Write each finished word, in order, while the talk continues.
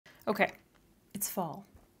Okay, it's fall.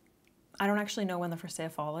 I don't actually know when the first day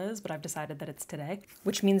of fall is, but I've decided that it's today,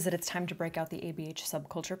 which means that it's time to break out the ABH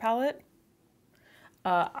Subculture palette.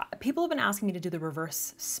 People have been asking me to do the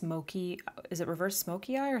reverse smoky, is it reverse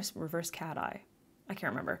smoky eye or reverse cat eye? I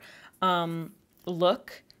can't remember.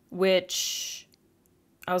 Look, which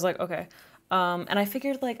I was like, okay. And I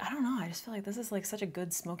figured like, I don't know, I just feel like this is like such a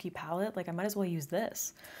good smoky palette. Like I might as well use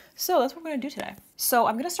this. So that's what we're gonna do today. So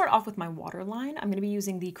I'm gonna start off with my waterline. I'm gonna be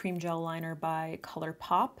using the Cream Gel Liner by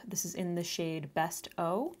ColourPop. This is in the shade Best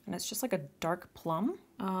O, and it's just like a dark plum.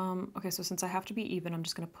 Okay, so since I have to be even, I'm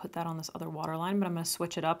just gonna put that on this other waterline, but I'm gonna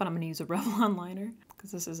switch it up and I'm gonna use a Revlon liner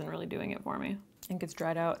because this isn't really doing it for me. I think it's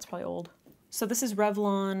dried out, it's probably old. So this is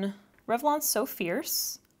Revlon's So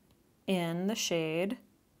Fierce in the shade,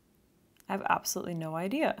 I have absolutely no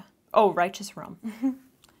idea. Oh, Righteous Rum.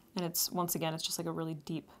 And it's, once again, it's just like a really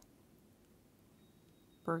deep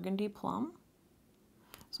burgundy plum.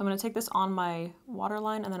 So I'm gonna take this on my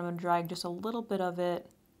waterline and then I'm gonna drag just a little bit of it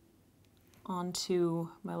onto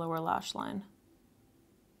my lower lash line.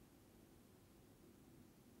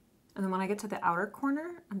 And then when I get to the outer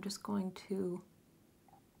corner, I'm just going to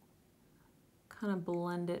kind of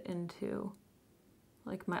blend it into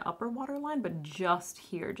like my upper waterline, but just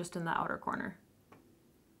here, just in the outer corner.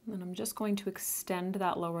 And then I'm just going to extend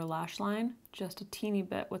that lower lash line just a teeny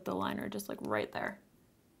bit with the liner, just like right there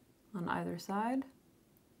on either side.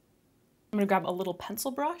 I'm gonna grab a little pencil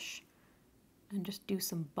brush and just do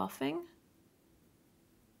some buffing.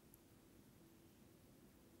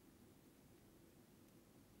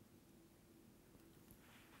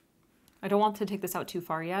 I don't want to take this out too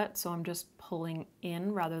far yet, so I'm just pulling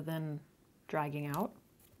in rather than dragging out.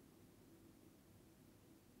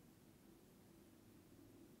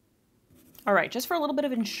 All right, just for a little bit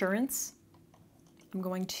of insurance, I'm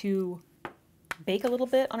going to bake a little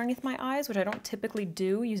bit underneath my eyes, which I don't typically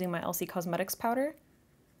do using my LC Cosmetics powder,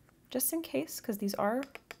 just in case, because these are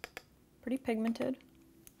pretty pigmented.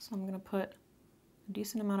 So I'm gonna put a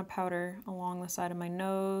decent amount of powder along the side of my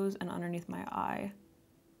nose and underneath my eye,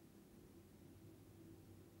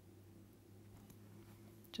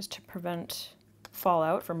 just to prevent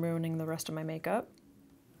fallout from ruining the rest of my makeup.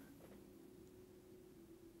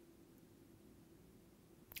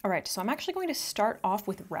 All right, so I'm actually going to start off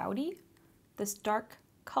with Rowdy, this dark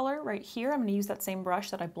color right here. I'm gonna use that same brush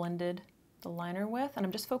that I blended the liner with, and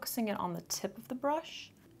I'm just focusing it on the tip of the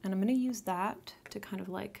brush. And I'm gonna use that to kind of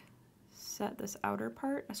like set this outer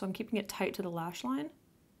part. So I'm keeping it tight to the lash line.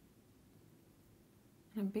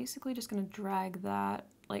 And I'm basically just gonna drag that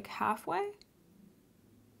like halfway.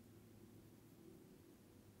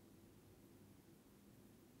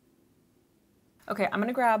 Okay, I'm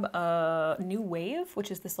gonna grab a New Wave,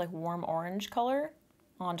 which is this like warm orange color,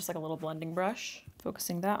 on just like a little blending brush.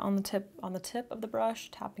 Focusing that on the tip of the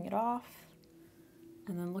brush, tapping it off.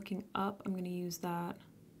 And then looking up, I'm gonna use that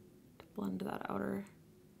to blend that outer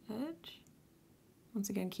edge. Once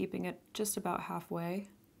again, keeping it just about halfway.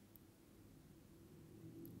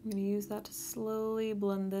 I'm gonna use that to slowly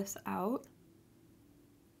blend this out.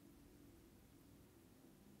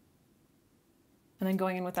 And then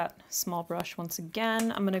going in with that small brush once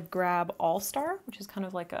again, I'm gonna grab All Star, which is kind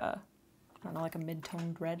of like a, I don't know, like a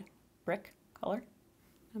mid-toned red brick color.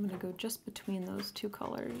 I'm gonna go just between those two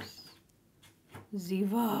colors.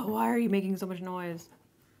 Ziva, why are you making so much noise?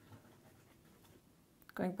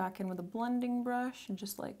 Going back in with a blending brush and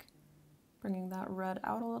just like bringing that red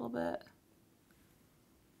out a little bit.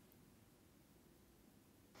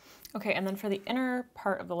 Okay, and then for the inner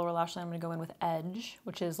part of the lower lash line, I'm gonna go in with Edge,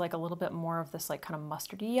 which is like a little bit more of this like kind of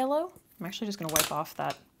mustardy yellow. I'm actually just gonna wipe off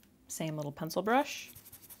that same little pencil brush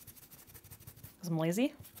because I'm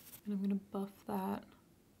lazy. And I'm gonna buff that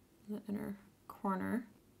in the inner corner.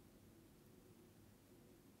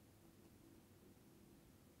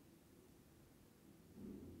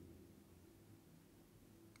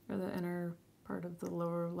 Or the inner part of the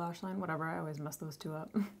lower lash line, whatever, I always mess those two up.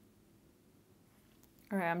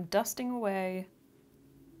 All right, I'm dusting away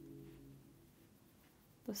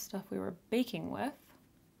the stuff we were baking with.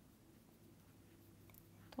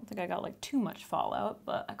 Don't think I got like too much fallout,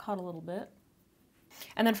 but I caught a little bit.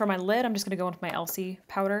 And then for my lid, I'm just gonna go into my LC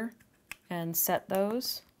powder and set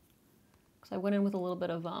those. Because I went in with a little bit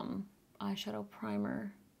of eyeshadow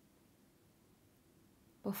primer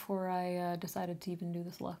before I decided to even do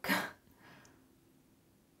this look.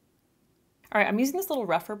 All right, I'm using this little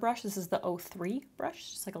rougher brush. This is the 03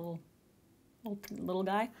 brush, just like a little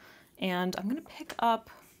guy. And I'm gonna pick up,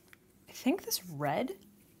 I think this red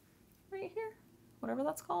right here, whatever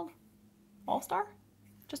that's called, All Star,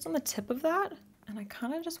 just on the tip of that. And I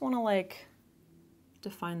kind of just wanna like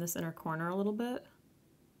define this inner corner a little bit.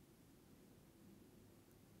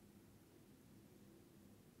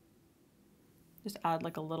 Just add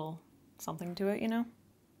like a little something to it, you know?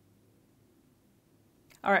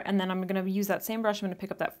 All right, and then I'm gonna use that same brush. I'm gonna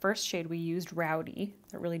pick up that first shade we used, Rowdy,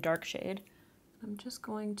 that really dark shade. I'm just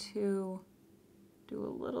going to do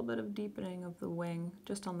a little bit of deepening of the wing,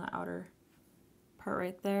 just on the outer part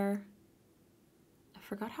right there. I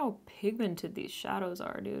forgot how pigmented these shadows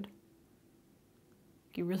are, dude.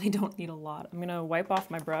 You really don't need a lot. I'm gonna wipe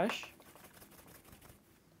off my brush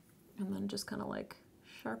and then just kind of like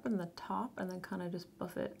sharpen the top and then kind of just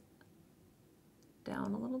buff it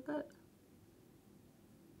down a little bit.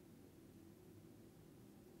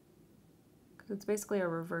 Because it's basically a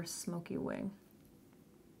reverse smoky wing.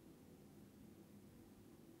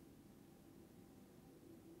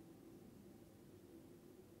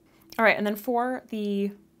 All right, and then for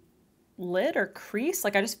the lid or crease,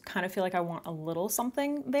 like I just kind of feel like I want a little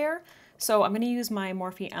something there. So I'm gonna use my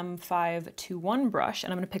Morphe M521 brush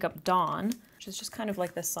and I'm gonna pick up Dawn, which is just kind of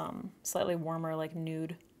like this slightly warmer, like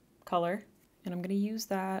nude color. And I'm gonna use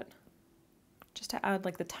that just to add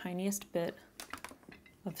like the tiniest bit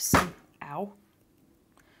of some, ow,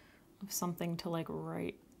 of something to like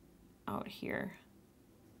right out here.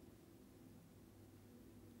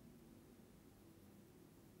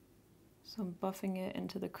 So I'm buffing it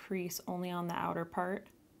into the crease only on the outer part.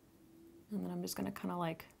 And then I'm just gonna kind of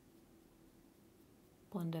like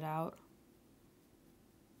blend it out.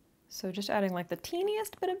 So just adding like the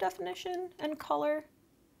teeniest bit of definition and color.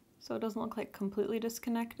 So it doesn't look like completely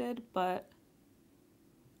disconnected, but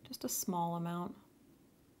just a small amount.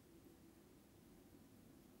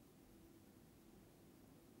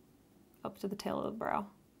 Up to the tail of the brow.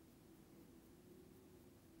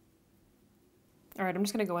 All right, I'm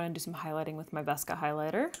just gonna go in and do some highlighting with my Vesca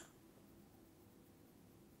highlighter.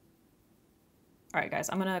 All right, guys,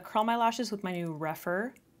 I'm gonna curl my lashes with my new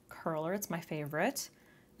Refer curler. It's my favorite.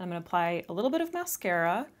 I'm gonna apply a little bit of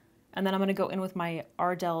mascara, and then I'm gonna go in with my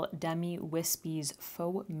Ardell Demi Wispies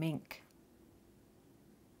Faux Mink.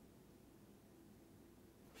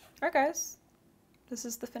 All right, guys, this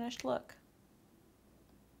is the finished look.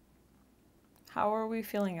 How are we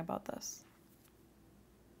feeling about this?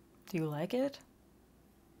 Do you like it?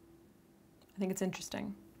 I think it's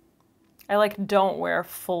interesting. I like don't wear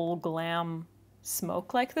full glam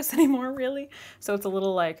smoke like this anymore, really. So it's a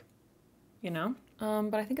little like, you know,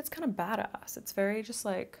 but I think it's kind of badass. It's very just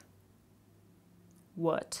like,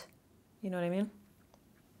 what? You know what I mean?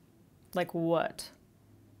 Like what?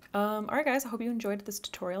 All right, guys, I hope you enjoyed this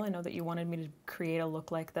tutorial. I know that you wanted me to create a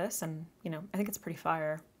look like this, and you know, I think it's pretty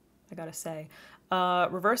fire, I gotta say.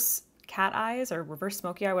 Reverse cat eyes or reverse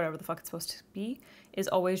smoky eye, whatever the fuck it's supposed to be, is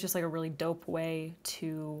always just like a really dope way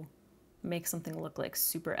to make something look like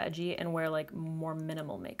super edgy and wear like more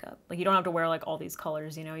minimal makeup. Like you don't have to wear like all these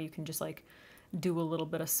colors, you know, you can just like do a little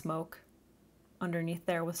bit of smoke underneath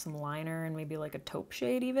there with some liner and maybe like a taupe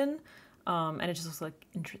shade even. And it just looks like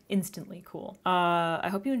instantly cool. I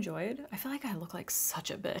hope you enjoyed. I feel like I look like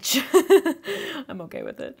such a bitch. I'm okay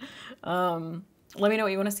with it. Let me know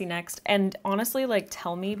what you want to see next. And honestly, like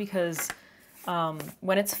tell me, because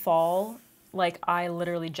when it's fall, like I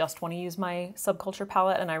literally just want to use my Subculture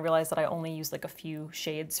palette, and I realized that I only used like a few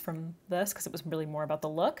shades from this because it was really more about the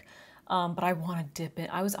look. But I want to dip it.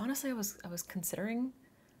 I was considering,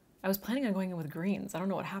 I was planning on going in with greens. I don't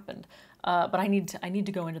know what happened, but I need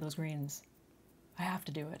to go into those greens. I have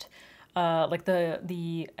to do it. Like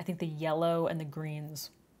I think the yellow and the greens.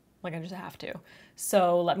 Like I just have to.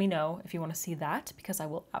 So let me know if you want to see that, because I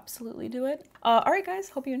will absolutely do it. All right, guys,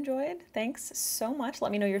 hope you enjoyed. Thanks so much.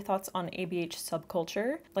 Let me know your thoughts on ABH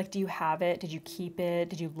Subculture. Like, do you have it? Did you keep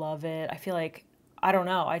it? Did you love it? I feel like, I don't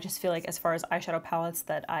know. I just feel like as far as eyeshadow palettes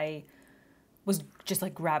that I was just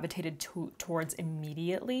like gravitated towards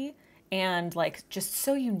immediately, and like just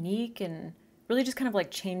so unique and really just kind of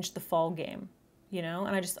like changed the fall game, you know?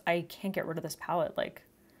 And I can't get rid of this palette. Like,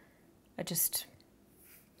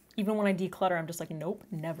 even when I declutter, I'm just like, nope,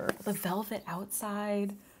 never. The velvet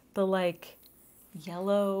outside, the like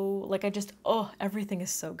yellow, like oh, everything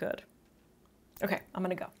is so good. Okay, I'm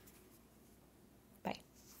gonna go. Bye.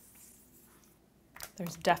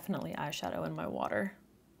 There's definitely eyeshadow in my water.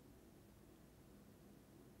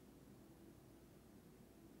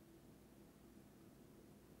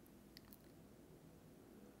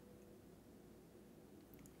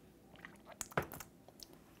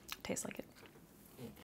 Tastes like it.